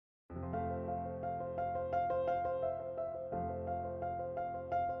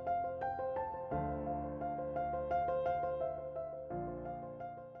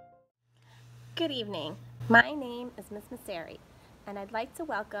Good evening. My name is Ms. Masseri, and I'd like to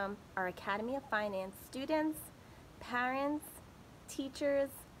welcome our Academy of Finance students, parents, teachers,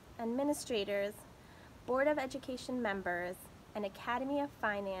 administrators, Board of Education members, and Academy of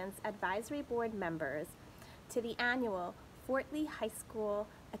Finance Advisory Board members to the annual Fort Lee High School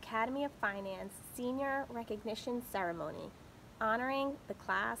Academy of Finance Senior Recognition Ceremony, honoring the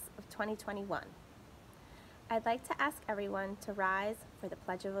class of 2021. I'd like to ask everyone to rise for the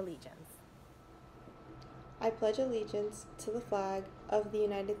Pledge of Allegiance. I pledge allegiance to the flag of the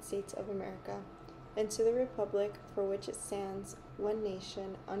United States of America and to the republic for which it stands, one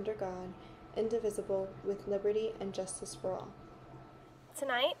nation, under God, indivisible, with liberty and justice for all.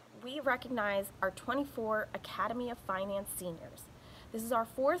 Tonight, we recognize our 24 Academy of Finance seniors. This is our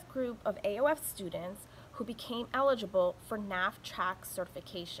fourth group of AOF students who became eligible for NAF Track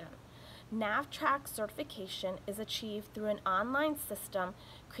certification. NAV Track certification is achieved through an online system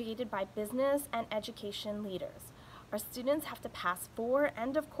created by business and education leaders. Our students have to pass 4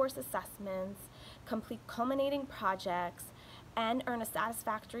 end-of-course assessments, complete culminating projects, and earn a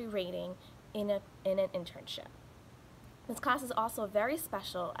satisfactory rating in an internship. This class is also very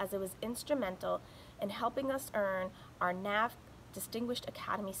special as it was instrumental in helping us earn our NAV Distinguished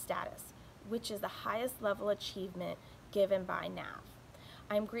Academy status, which is the highest level achievement given by NAV.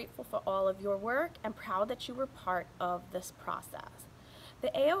 I am grateful for all of your work and proud that you were part of this process. The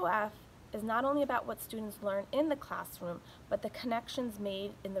AOF is not only about what students learn in the classroom, but the connections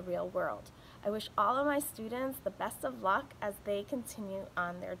made in the real world. I wish all of my students the best of luck as they continue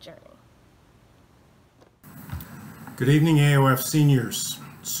on their journey. Good evening, AOF seniors,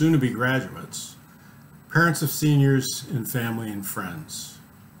 soon-to-be graduates, parents of seniors, and family and friends.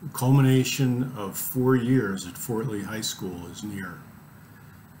 The culmination of 4 years at Fort Lee High School is near.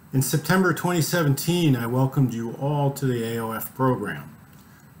 In September 2017, I welcomed you all to the AOF program.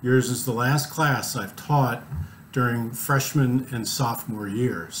 Yours is the last class I've taught during freshman and sophomore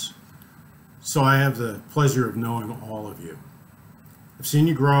years, so I have the pleasure of knowing all of you. I've seen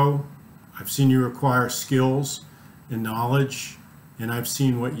you grow, I've seen you acquire skills and knowledge, and I've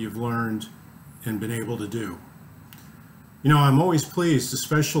seen what you've learned and been able to do. You know, I'm always pleased,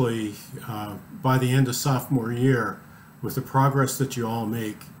 especially by the end of sophomore year, with the progress that you all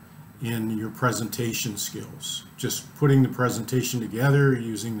make in your presentation skills. Just putting the presentation together,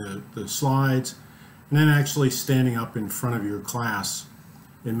 using the slides, and then actually standing up in front of your class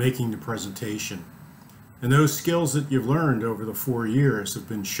and making the presentation. And those skills that you've learned over the 4 years have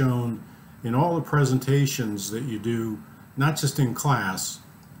been shown in all the presentations that you do, not just in class,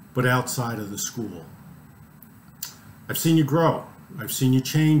 but outside of the school. I've seen you grow. I've seen you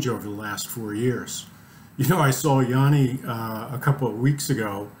change over the last 4 years. You know, I saw Yanni a couple of weeks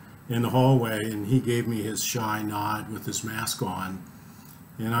ago in the hallway, and he gave me his shy nod with his mask on,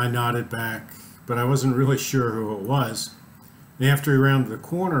 and I nodded back, but I wasn't really sure who it was. And after he rounded the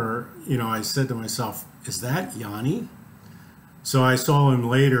corner, you know, I said to myself, is that Yanni? So I saw him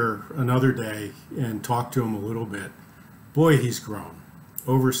later another day and talked to him a little bit. Boy, he's grown.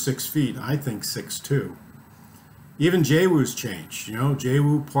 Over 6 feet, I think 6'2". Even Jaewoo's changed. You know,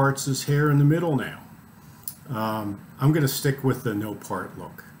 Jaewoo parts his hair in the middle now. I'm going to stick with the no part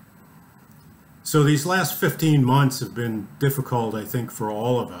look. So these last 15 months have been difficult, I think, for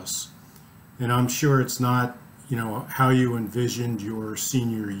all of us. And I'm sure it's not, you know, how you envisioned your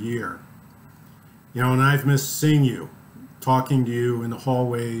senior year. You know, and I've missed seeing you, talking to you in the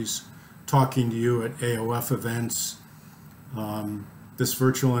hallways, talking to you at AOF events. This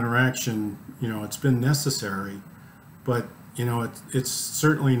virtual interaction, you know, it's been necessary, but, you know, it's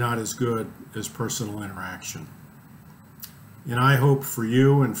certainly not as good as personal interaction. And I hope for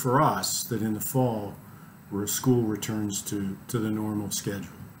you and for us that in the fall, where school returns to the normal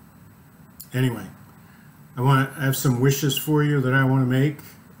schedule. Anyway, I have some wishes for you that I want to make.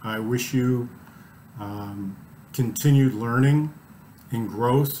 I wish you continued learning and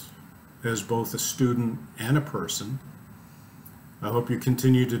growth as both a student and a person. I hope you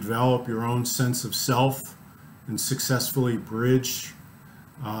continue to develop your own sense of self and successfully bridge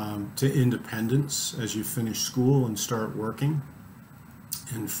to independence as you finish school and start working.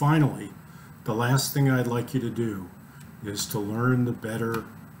 And finally, the last thing I'd like you to do is to learn the better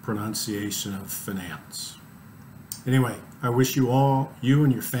pronunciation of finance. Anyway, I wish you all, you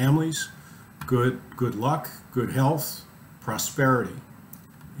and your families, good luck, good health, prosperity,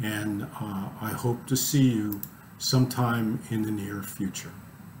 and I hope to see you sometime in the near future.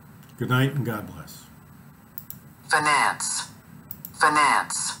 Good night and God bless. Finance.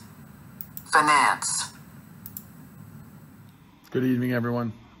 Finance. Finance. Good evening,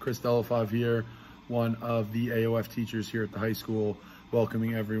 everyone. Chris Delafave here, one of the AOF teachers here at the high school.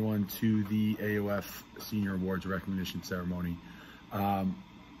 welcoming everyone to the AOF Senior Awards Recognition Ceremony.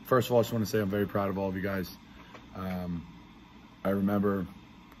 First of all, I just want to say I'm very proud of all of you guys. I remember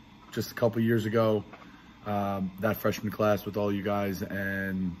just a couple years ago, that freshman class with all you guys,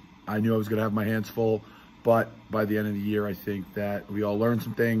 and I knew I was going to have my hands full, but by the end of the year, I think that we all learned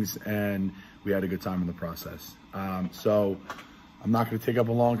some things and we had a good time in the process. So I'm not going to take up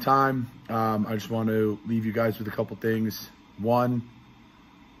a long time. I just want to leave you guys with a couple things. One,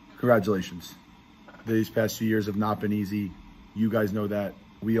 congratulations. These past 2 years have not been easy. You guys know that.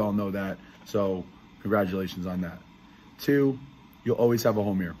 We all know that. So congratulations on that. Two, you'll always have a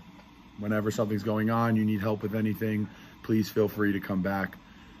home here. Whenever something's going on, you need help with anything, please feel free to come back.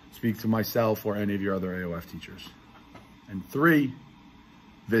 Speak to myself or any of your other AOF teachers. And three,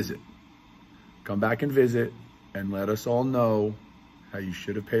 visit. Come back and visit and let us all know how you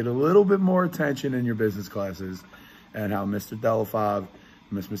should have paid a little bit more attention in your business classes and how Mr. Delafav,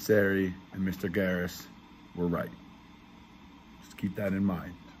 Ms. Masseri, and Mr. Garris were right. Just keep that in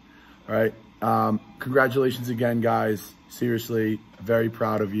mind. All right. Congratulations again, guys. Seriously, very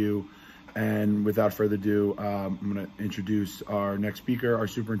proud of you. And without further ado, I'm going to introduce our next speaker, our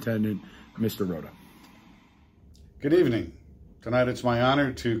superintendent, Mr. Rhoda. Good evening. Tonight it's my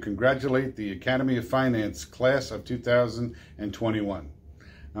honor to congratulate the Academy of Finance class of 2021.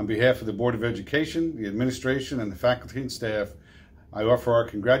 On behalf of the Board of Education, the administration, and the faculty and staff, I offer our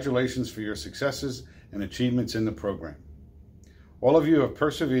congratulations for your successes and achievements in the program. All of you have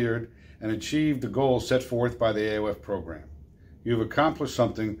persevered and achieved the goals set forth by the AOF program. You have accomplished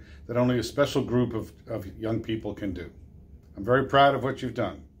something that only a special group of young people can do. I'm very proud of what you've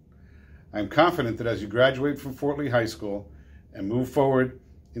done. I'm confident that as you graduate from Fort Lee High School and move forward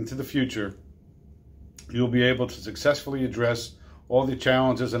into the future, you'll be able to successfully address all the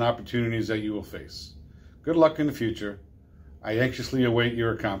challenges and opportunities that you will face. Good luck in the future. I anxiously await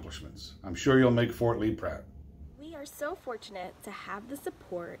your accomplishments. I'm sure you'll make Fort Lee proud. We are so fortunate to have the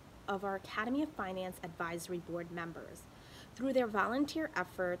support of our Academy of Finance Advisory Board members. Through their volunteer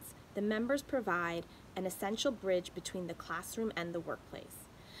efforts, the members provide an essential bridge between the classroom and the workplace.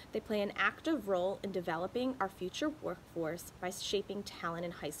 They play an active role in developing our future workforce by shaping talent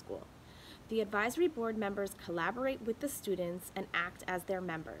in high school. The advisory board members collaborate with the students and act as their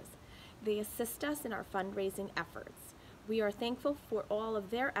members. They assist us in our fundraising efforts. We are thankful for all of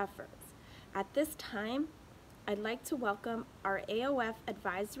their efforts. At this time, I'd like to welcome our AOF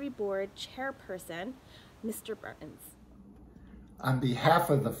Advisory Board Chairperson, Mr. Mertens. On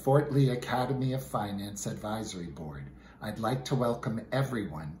behalf of the Fort Lee Academy of Finance Advisory Board, I'd like to welcome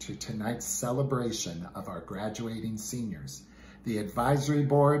everyone to tonight's celebration of our graduating seniors. The advisory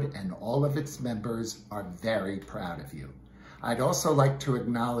board and all of its members are very proud of you. I'd also like to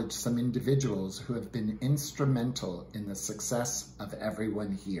acknowledge some individuals who have been instrumental in the success of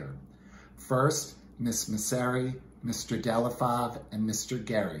everyone here. First, Ms. Masseri, Mr. Delafav, and Mr.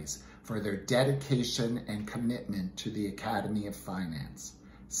 Garris for their dedication and commitment to the Academy of Finance.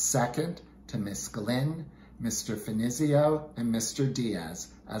 Second, to Ms. Glynn, Mr. Finizio, and Mr. Diaz,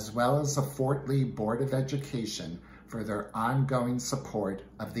 as well as the Fort Lee Board of Education for their ongoing support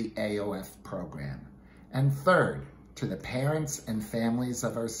of the AOF program. And third, to the parents and families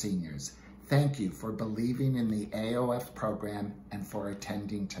of our seniors, thank you for believing in the AOF program and for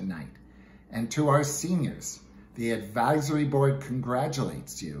attending tonight. And to our seniors, the advisory board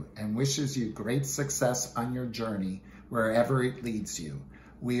congratulates you and wishes you great success on your journey wherever it leads you.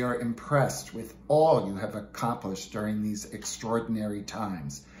 We are impressed with all you have accomplished during these extraordinary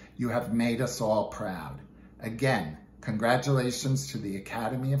times. You have made us all proud. Again, congratulations to the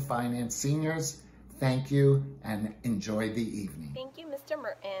Academy of Finance seniors. Thank you and enjoy the evening. Thank you, Mr.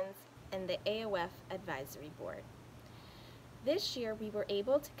 Mertens and the AOF Advisory Board. This year, we were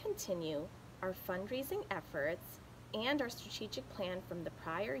able to continue our fundraising efforts and our strategic plan from the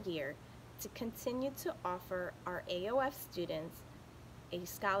prior year to continue to offer our AOF students a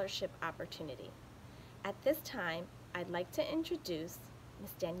scholarship opportunity. At this time, I'd like to introduce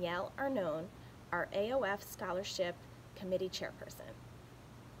Ms. Danielle Arnone, our AOF Scholarship Committee Chairperson.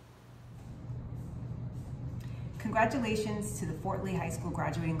 Congratulations to the Fort Lee High School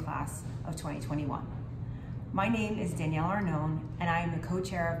graduating class of 2021. My name is Danielle Arnone, and I am the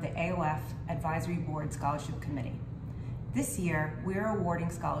co-chair of the AOF Advisory Board Scholarship Committee. This year, we are awarding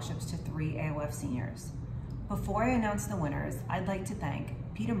scholarships to 3 AOF seniors. Before I announce the winners, I'd like to thank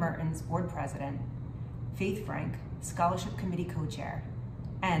Peter Mertens, Board President, Faith Frank, Scholarship Committee Co-Chair,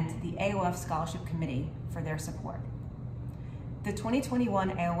 and the AOF Scholarship Committee for their support. The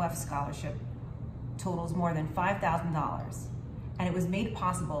 2021 AOF Scholarship totals more than $5,000, and it was made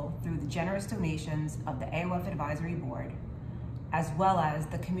possible through the generous donations of the AOF Advisory Board, as well as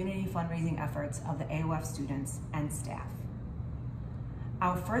the community fundraising efforts of the AOF students and staff.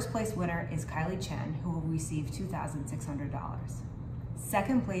 Our first place winner is Kylie Chen, who will receive $2,600.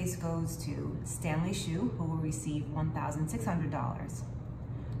 Second place goes to Stanley Shu, who will receive $1,600.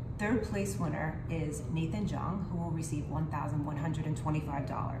 Third place winner is Nathan Zhang, who will receive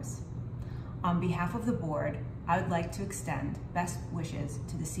 $1,125. On behalf of the board, I would like to extend best wishes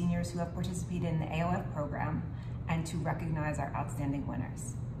to the seniors who have participated in the AOF program and to recognize our outstanding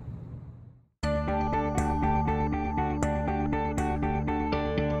winners.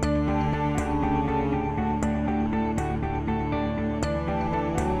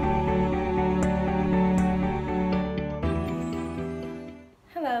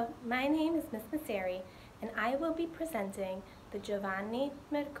 Hello, my name is Ms. Masseri, and I will be presenting the Giovanni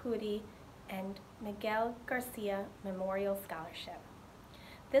Mercuri and Miguel Garcia Memorial Scholarship.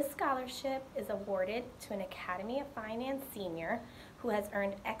 This scholarship is awarded to an Academy of Finance senior who has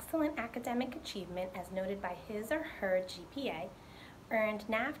earned excellent academic achievement as noted by his or her GPA, earned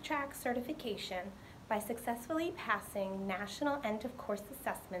NAVTRAC certification by successfully passing national end-of-course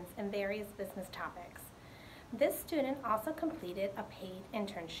assessments in various business topics. This student also completed a paid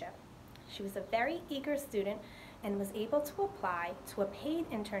internship. She was a very eager student and was able to apply to a paid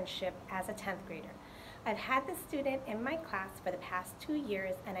internship as a 10th grader. I've had this student in my class for the past 2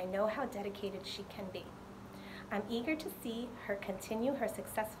 years and I know how dedicated she can be. I'm eager to see her continue her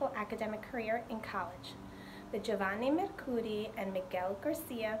successful academic career in college. The Giovanni Mercuri and Miguel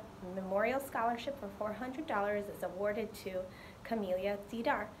Garcia Memorial Scholarship for $400 is awarded to Camelia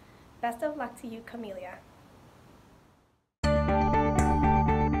Didar. Best of luck to you, Camelia.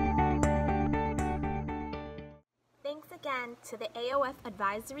 Thanks again to the AOF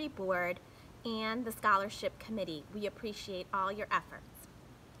Advisory Board and the Scholarship Committee. We appreciate all your efforts.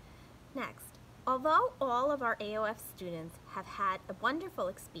 Next, although all of our AOF students have had a wonderful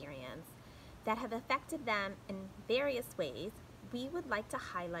experience that have affected them in various ways, we would like to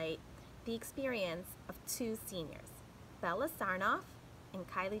highlight the experience of 2 seniors, Bella Sarnoff and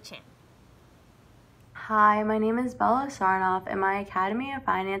Kylie Chan. Hi, my name is Bella Sarnoff, and my Academy of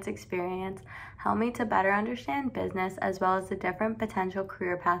Finance experience helped me to better understand business as well as the different potential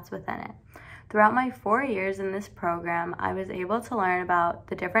career paths within it. Throughout my 4 years in this program, I was able to learn about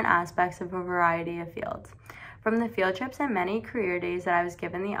the different aspects of a variety of fields. From the field trips and many career days that I was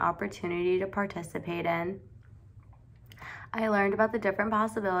given the opportunity to participate in, I learned about the different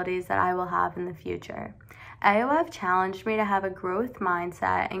possibilities that I will have in the future. AOF challenged me to have a growth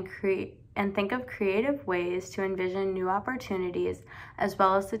mindset and think of creative ways to envision new opportunities as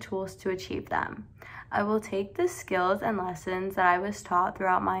well as the tools to achieve them. I will take the skills and lessons that I was taught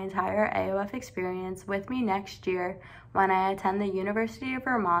throughout my entire AOF experience with me next year when I attend the University of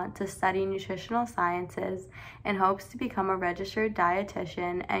Vermont to study nutritional sciences in hopes to become a registered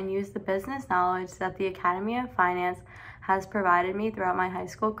dietitian and use the business knowledge that the Academy of Finance has provided me throughout my high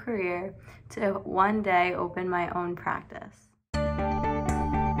school career to one day open my own practice.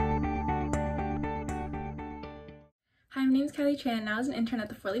 Hi, my name is Kylie Chan, and I was an intern at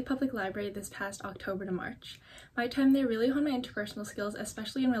the Fort Lee Public Library this past October to March. My time there really honed my interpersonal skills,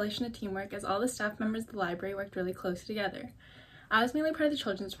 especially in relation to teamwork, as all the staff members of the library worked really close together. I was mainly part of the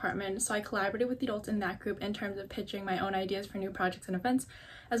children's department, so I collaborated with the adults in that group in terms of pitching my own ideas for new projects and events,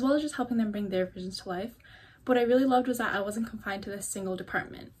 as well as just helping them bring their visions to life. But what I really loved was that I wasn't confined to this single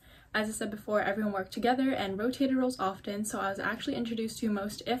department. As I said before, everyone worked together and rotated roles often, so I was actually introduced to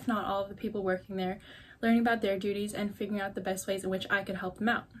most, if not all, of the people working there, learning about their duties and figuring out the best ways in which I could help them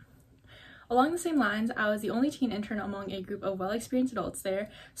out. Along the same lines, I was the only teen intern among a group of well-experienced adults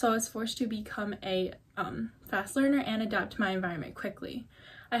there, so I was forced to become a fast learner and adapt to my environment quickly.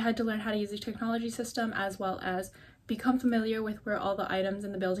 I had to learn how to use the technology system as well as become familiar with where all the items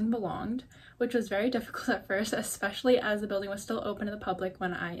in the building belonged, which was very difficult at first, especially as the building was still open to the public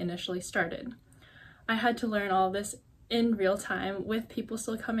when I initially started. I had to learn all of this in real time with people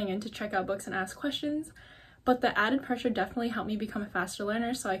still coming in to check out books and ask questions, but the added pressure definitely helped me become a faster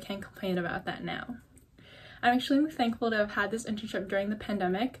learner, so I can't complain about that now. I'm extremely thankful to have had this internship during the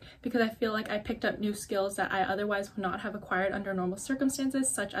pandemic because I feel like I picked up new skills that I otherwise would not have acquired under normal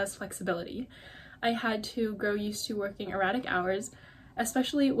circumstances, such as flexibility. I had to grow used to working erratic hours,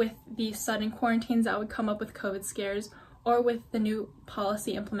 especially with the sudden quarantines that would come up with COVID scares or with the new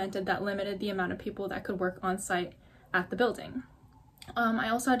policy implemented that limited the amount of people that could work on site at the building. I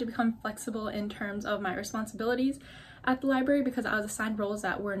also had to become flexible in terms of my responsibilities at the library because I was assigned roles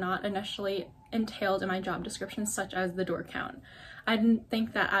that were not initially entailed in my job description, such as the door count. I didn't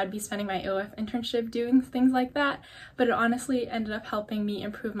think that I'd be spending my AOF internship doing things like that, but it honestly ended up helping me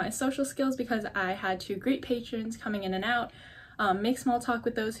improve my social skills because I had to greet patrons coming in and out, make small talk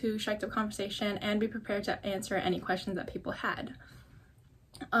with those who striked up conversation, and be prepared to answer any questions that people had.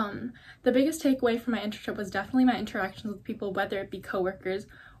 The biggest takeaway from my internship was definitely my interactions with people, whether it be coworkers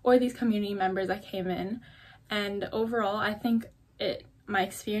or these community members that came in. And overall, I think my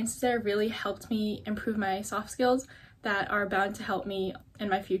experiences there really helped me improve my soft skills that are bound to help me in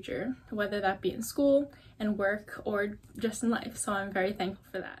my future, whether that be in school, in work, or just in life. So I'm very thankful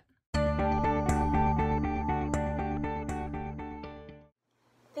for that.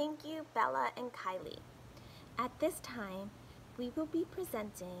 Thank you, Bella and Kylie. At this time, we will be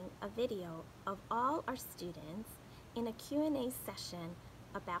presenting a video of all our students in a Q&A session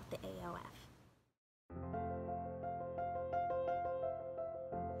about the AOF.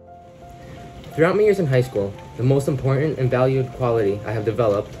 Throughout my years in high school, the most important and valued quality I have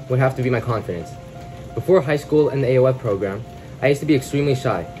developed would have to be my confidence. Before high school and the AOF program, I used to be extremely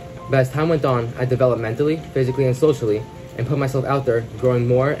shy, but as time went on, I developed mentally, physically, and socially, and put myself out there, growing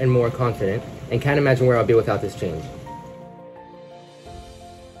more and more confident, and can't imagine where I'll be without this change.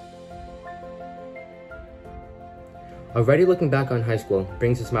 Already looking back on high school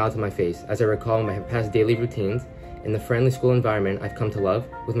brings a smile to my face as I recall my past daily routines and the friendly school environment I've come to love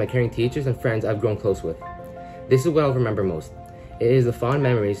with my caring teachers and friends I've grown close with. This is what I'll remember most. It is the fond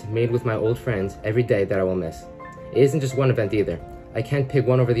memories made with my old friends every day that I will miss. It isn't just one event either. I can't pick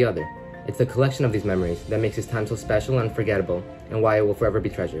one over the other. It's the collection of these memories that makes this time so special and unforgettable, and why it will forever be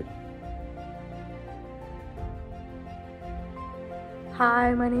treasured.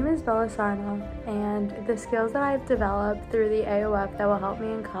 Hi, my name is Bella Sarnoff, and the skills that I've developed through the AOF that will help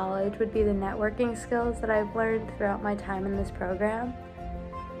me in college would be the networking skills that I've learned throughout my time in this program.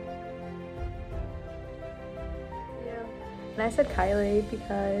 And I said Kylie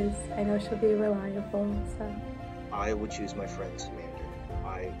because I know she'll be reliable, so. I would choose my friend Samantha.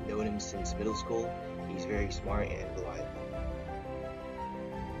 I've known him since middle school. He's very smart and reliable.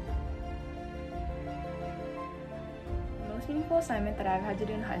 The most meaningful assignment that I've had to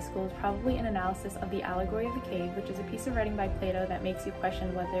do in high school is probably an analysis of the allegory of the cave, which is a piece of writing by Plato that makes you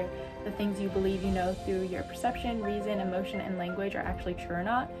question whether the things you believe you know through your perception, reason, emotion, and language are actually true or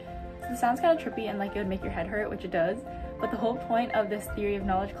not. So this sounds kind of trippy and like it would make your head hurt, which it does, but the whole point of this theory of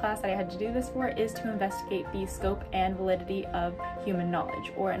knowledge class that I had to do this for is to investigate the scope and validity of human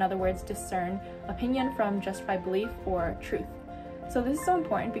knowledge, or in other words, discern opinion from justified belief or truth. So this is so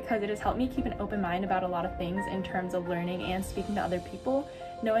important because it has helped me keep an open mind about a lot of things in terms of learning and speaking to other people,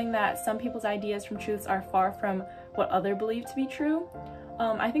 knowing that some people's ideas from truths are far from what others believe to be true.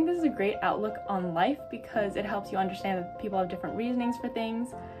 I think this is a great outlook on life because it helps you understand that people have different reasonings for things,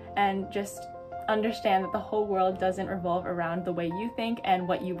 and just understand that the whole world doesn't revolve around the way you think and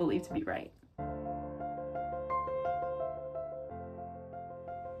what you believe to be right.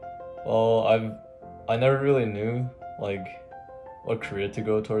 Well, I never really knew what career to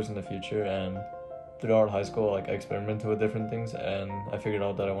go towards in the future, and throughout high school I experimented with different things and I figured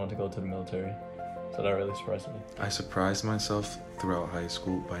out that I wanted to go to the military. So that really surprised me. I surprised myself throughout high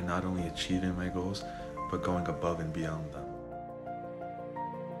school by not only achieving my goals, but going above and beyond them.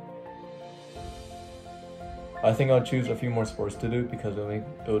 I think I'll choose a few more sports to do because it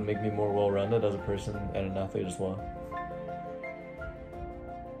would make me more well-rounded as a person and an athlete as well.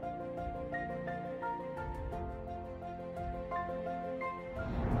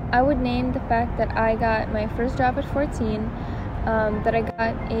 I would name the fact that I got my first job at 14, that I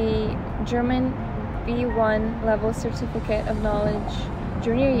got a German B1 level certificate of knowledge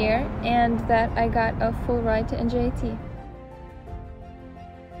junior year, and that I got a full ride to NJIT.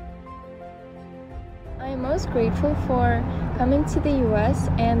 I am most grateful for coming to the US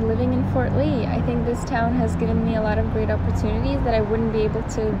and living in Fort Lee. I think this town has given me a lot of great opportunities that I wouldn't be able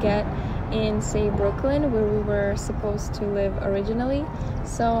to get in, say, Brooklyn, where we were supposed to live originally.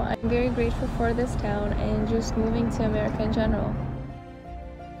 So I'm very grateful for this town and just moving to America in general.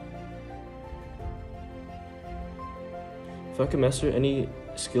 If I could master any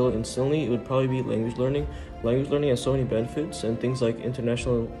skill instantly, it would probably be language learning. Language learning has so many benefits, and things like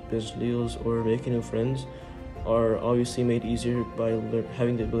international business deals or making new friends are obviously made easier by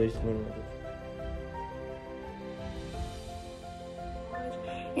having the ability to learn language.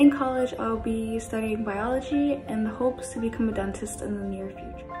 In college, I'll be studying biology in the hopes to become a dentist in the near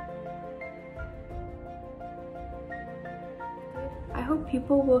future. I hope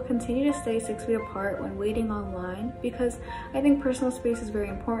people will continue to stay 6 feet apart when waiting online because I think personal space is very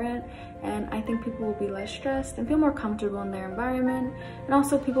important, and I think people will be less stressed and feel more comfortable in their environment, and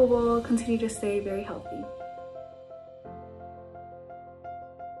also people will continue to stay very healthy.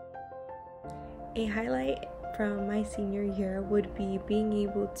 A highlight from my senior year would be being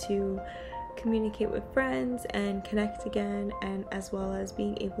able to communicate with friends and connect again, and as well as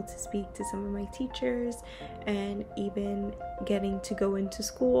being able to speak to some of my teachers and even getting to go into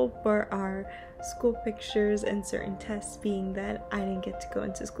school for our school pictures and certain tests, being that I didn't get to go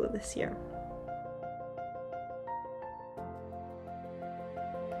into school this year.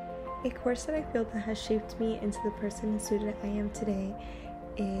 A course that I feel that has shaped me into the person and student I am today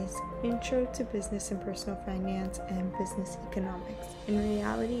is Intro to Business and Personal Finance and Business Economics. In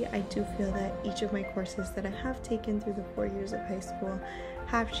reality, I do feel that each of my courses that I have taken through the 4 years of high school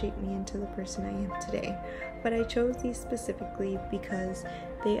have shaped me into the person I am today. But I chose these specifically because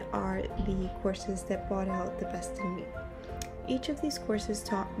they are the courses that brought out the best in me. Each of these courses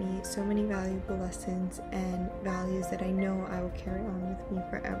taught me so many valuable lessons and values that I know I will carry on with me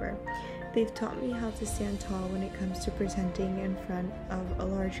forever. They've taught me how to stand tall when it comes to presenting in front of a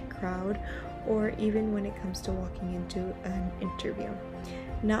large crowd, or even when it comes to walking into an interview.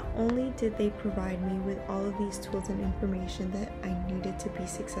 Not only did they provide me with all of these tools and information that I needed to be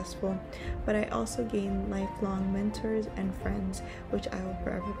successful, but I also gained lifelong mentors and friends, which I will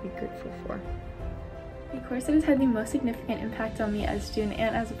forever be grateful for. The course that has had the most significant impact on me as a student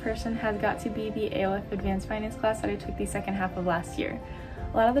and as a person has got to be the AOF Advanced Finance class that I took the second half of last year.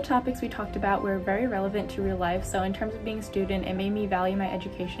 A lot of the topics we talked about were very relevant to real life, so in terms of being a student, it made me value my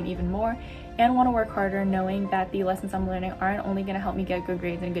education even more and want to work harder, knowing that the lessons I'm learning aren't only going to help me get good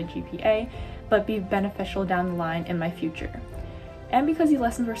grades and a good GPA, but be beneficial down the line in my future. And because these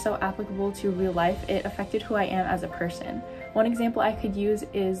lessons were so applicable to real life, it affected who I am as a person. One example I could use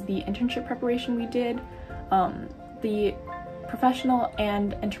is the internship preparation we did. The professional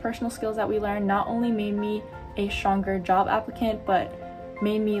and interpersonal skills that we learned not only made me a stronger job applicant, but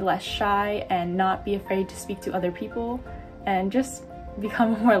made me less shy and not be afraid to speak to other people and just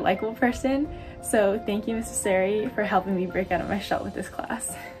become a more likable person. So thank you, Mrs. Sari, for helping me break out of my shell with this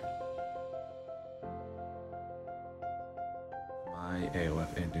class. My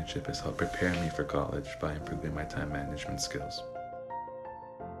AOF internship has helped prepare me for college by improving my time management skills.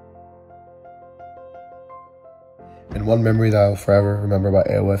 And one memory that I'll forever remember about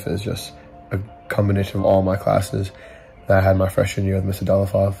AOF is just a combination of all my classes that I had my freshman year with Mr.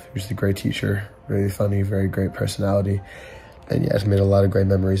 Delafov. He was a great teacher, really funny, very great personality. And yeah, I made a lot of great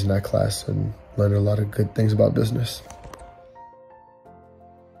memories in that class and learned a lot of good things about business.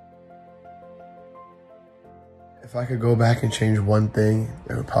 If I could go back and change one thing,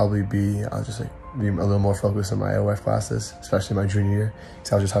 it would probably be, I'll just be a little more focused on my AOF classes, especially my junior year,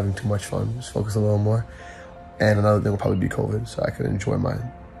 because I was just having too much fun, just focus a little more. And another thing would probably be COVID, so I could enjoy my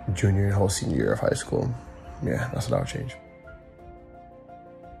junior and whole senior year of high school. Yeah, that's what I would change.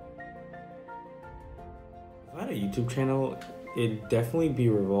 If I had a YouTube channel, it'd definitely be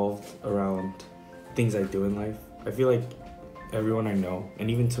revolved around things I do in life. I feel like everyone I know, and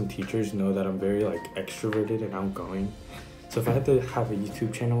even some teachers, know that I'm very extroverted and outgoing. So if I had to have a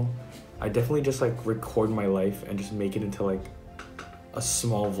YouTube channel, I'd definitely just record my life and just make it into a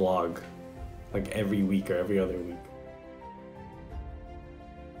small vlog. Every week or every other week.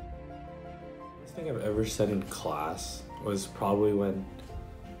 The best thing I've ever said in class was probably when,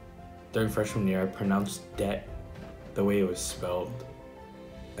 during freshman year, I pronounced debt the way it was spelled.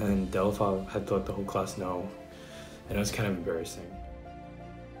 And Delphi had to let the whole class know, and it was kind of embarrassing.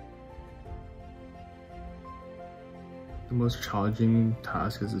 The most challenging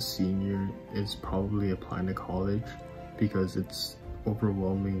task as a senior is probably applying to college, because it's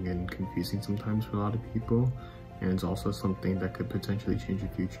overwhelming and confusing sometimes for a lot of people, and it's also something that could potentially change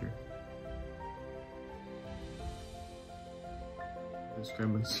your future. To describe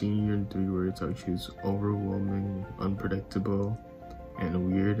my senior year in 3 words, I would choose overwhelming, unpredictable,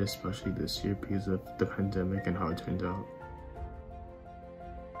 and weird, especially this year because of the pandemic and how it turned out.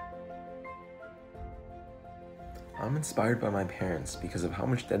 I'm inspired by my parents because of how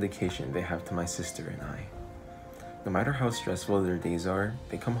much dedication they have to my sister and I. No matter how stressful their days are,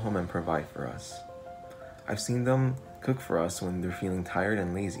 they come home and provide for us. I've seen them cook for us when they're feeling tired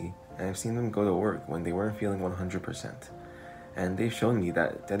and lazy, and I've seen them go to work when they weren't feeling 100%. And they've shown me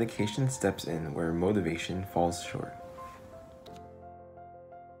that dedication steps in where motivation falls short.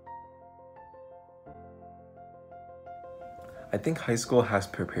 I think high school has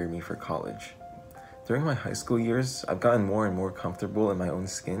prepared me for college. During my high school years, I've gotten more and more comfortable in my own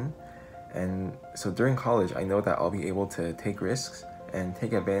skin. And so during college, I know that I'll be able to take risks and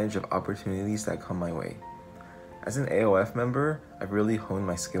take advantage of opportunities that come my way. As an AOF member, I've really honed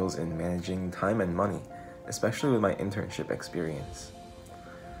my skills in managing time and money, especially with my internship experience.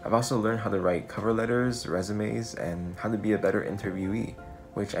 I've also learned how to write cover letters, resumes, and how to be a better interviewee,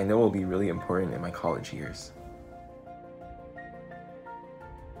 which I know will be really important in my college years.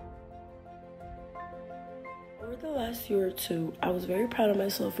 last year or two, I was very proud of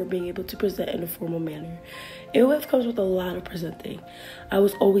myself for being able to present in a formal manner. AOF comes with a lot of presenting. I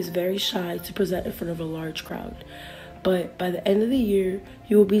was always very shy to present in front of a large crowd. But by the end of the year,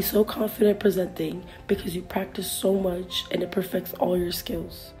 you will be so confident presenting because you practice so much and it perfects all your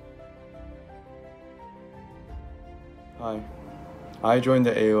skills. Hi, I joined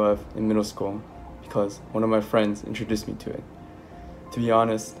the AOF in middle school because one of my friends introduced me to it. To be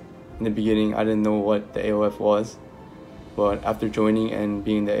honest, in the beginning I didn't know what the AOF was, but after joining and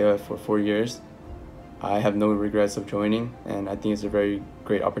being in the AOF for 4 years, I have no regrets of joining, and I think it's a very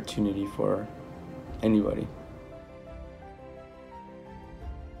great opportunity for anybody.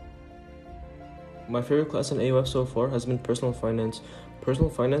 My favorite class in AOF so far has been personal finance. Personal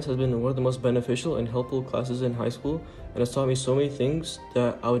finance has been one of the most beneficial and helpful classes in high school, and it's taught me so many things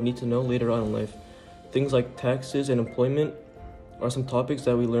that I would need to know later on in life. Things like taxes and employment are some topics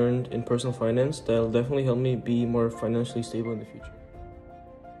that we learned in personal finance that will definitely help me be more financially stable in the future.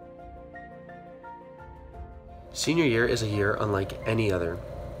 Senior year is a year unlike any other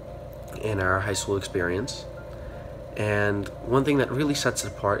in our high school experience, and one thing that really sets it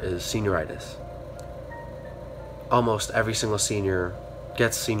apart is senioritis. Almost every single senior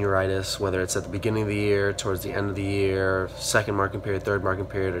gets senioritis, whether it's at the beginning of the year, towards the end of the year, second marking period, third marking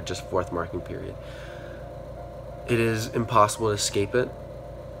period, or just fourth marking period. It is impossible to escape it,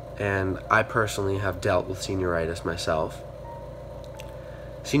 and I personally have dealt with senioritis myself.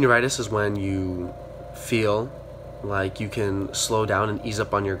 Senioritis is when you feel like you can slow down and ease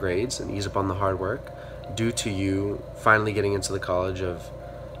up on your grades and ease up on the hard work due to you finally getting into the college of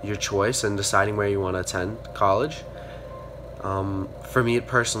your choice and deciding where you want to attend college. For me, it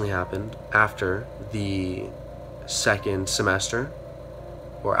personally happened after the second semester,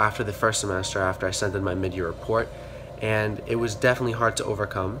 or after the first semester, after I sent in my mid-year report, and it was definitely hard to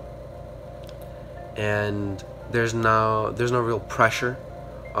overcome. And there's no real pressure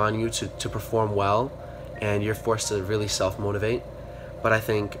on you to perform well, and you're forced to really self-motivate. But I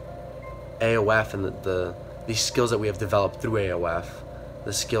think AOF and these skills that we have developed through AOF,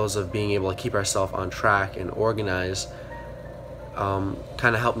 the skills of being able to keep ourselves on track and organize,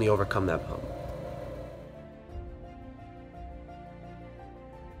 kind of helped me overcome that hump.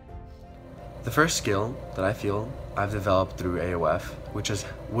 The first skill that I feel I've developed through AOF,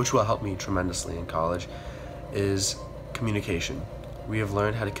 which will help me tremendously in college, is communication. We have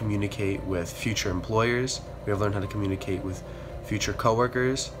learned how to communicate with future employers, we have learned how to communicate with future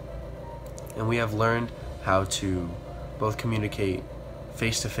coworkers, and we have learned how to both communicate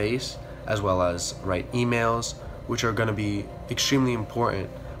face-to-face as well as write emails, which are going to be extremely important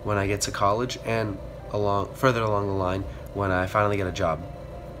when I get to college and further along the line when I finally get a job.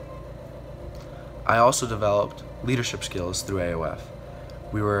 I also developed leadership skills through AOF.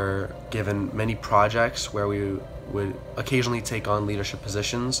 We were given many projects where we would occasionally take on leadership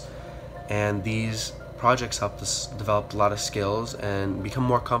positions, and these projects helped us develop a lot of skills and become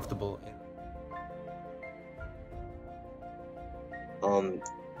more comfortable.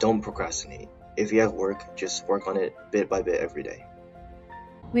 Don't procrastinate. If you have work, just work on it bit by bit every day.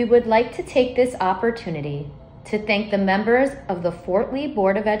 We would like to take this opportunity to thank the members of the Fort Lee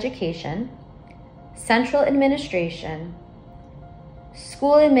Board of Education, Central Administration,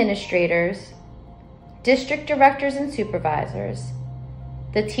 school administrators, district directors and supervisors,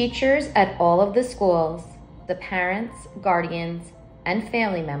 the teachers at all of the schools, the parents, guardians, and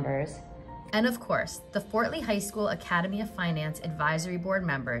family members, and of course, the Fort Lee High School Academy of Finance Advisory Board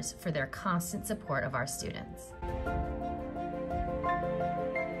members for their constant support of our students.